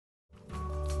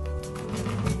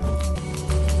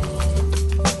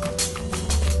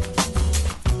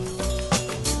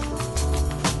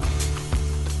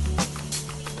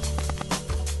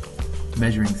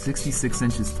Measuring 66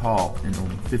 inches tall and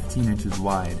only 15 inches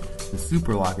wide, the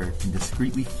SuperLocker can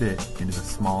discreetly fit into the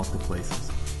smallest of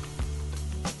places.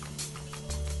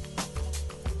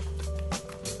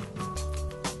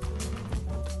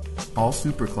 All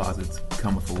SuperClosets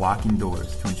come with locking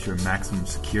doors to ensure maximum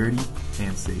security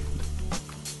and safety.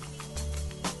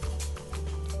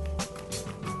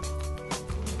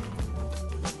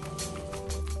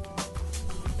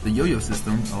 The yo-yo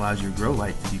system allows your grow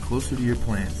light to be closer to your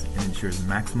plants and ensures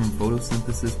maximum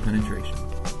photosynthesis penetration.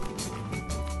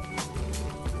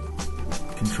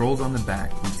 Controls on the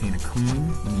back retain a clean,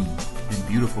 neat, and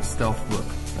beautiful stealth look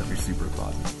of your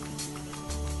SuperCloset.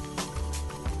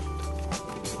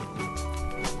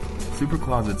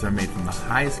 SuperClosets are made from the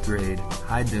highest grade,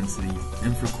 high density,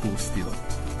 INFRACOOL steel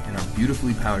and are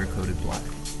beautifully powder coated black.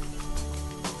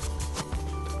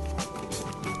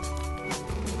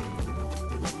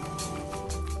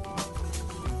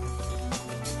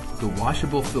 The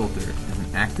washable filter is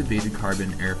an activated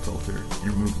carbon air filter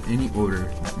and removes any odor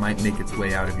that might make its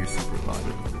way out of your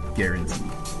SuperCloset,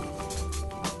 guaranteed.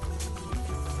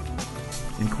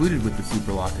 Included with the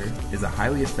SuperLocker is a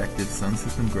highly effective sun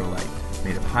system grow light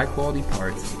made of high quality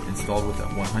parts installed with a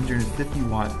 150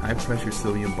 watt high pressure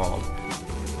sodium bulb.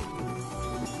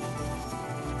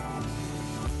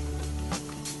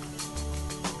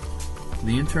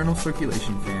 The internal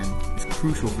circulation fan is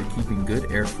crucial for keeping good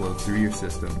airflow through your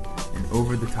system and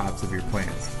over the tops of your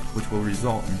plants, which will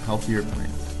result in healthier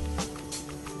plants.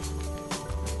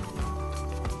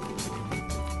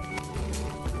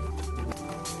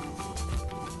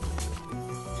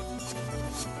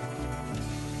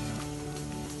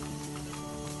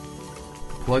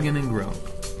 Plug in and grow.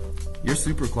 Your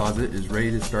SuperCloset is ready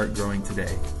to start growing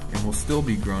today and will still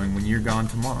be growing when you're gone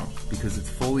tomorrow because it's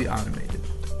fully automated.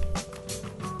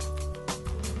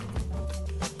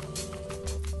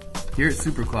 Here at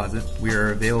SuperCloset, we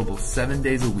are available 7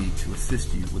 days a week to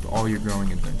assist you with all your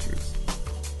growing adventures.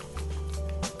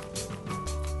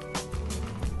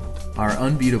 Our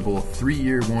unbeatable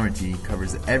 3-year warranty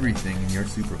covers everything in your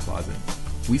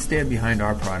SuperCloset. We stand behind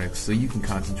our products so you can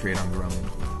concentrate on growing.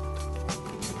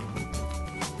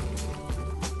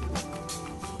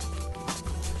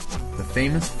 The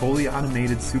famous fully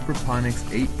automated Superponics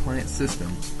 8-plant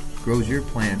system grows your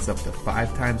plants up to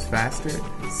 5 times faster,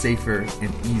 safer,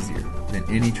 and easier than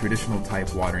any traditional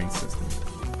type watering system.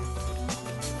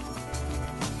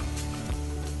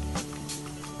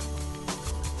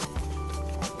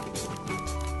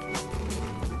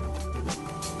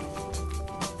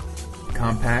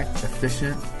 Compact,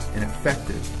 efficient, and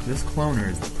effective, this cloner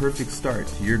is the perfect start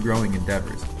to your growing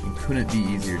endeavors and couldn't be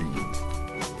easier to use.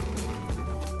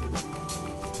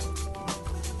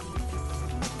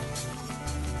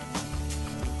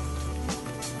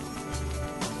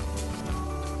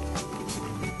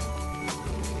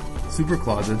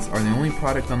 SuperClosets are the only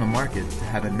product on the market to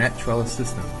have a net trellis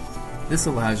system. This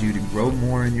allows you to grow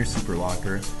more in your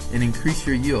SuperLocker and increase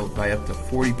your yield by up to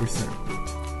 40%.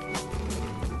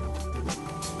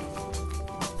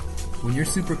 When your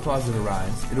SuperCloset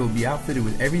arrives, it will be outfitted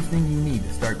with everything you need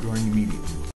to start growing immediately.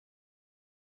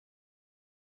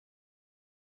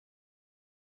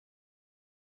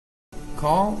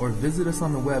 Call or visit us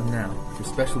on the web now for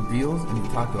special deals and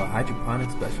to talk to a hydroponic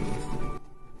specialist.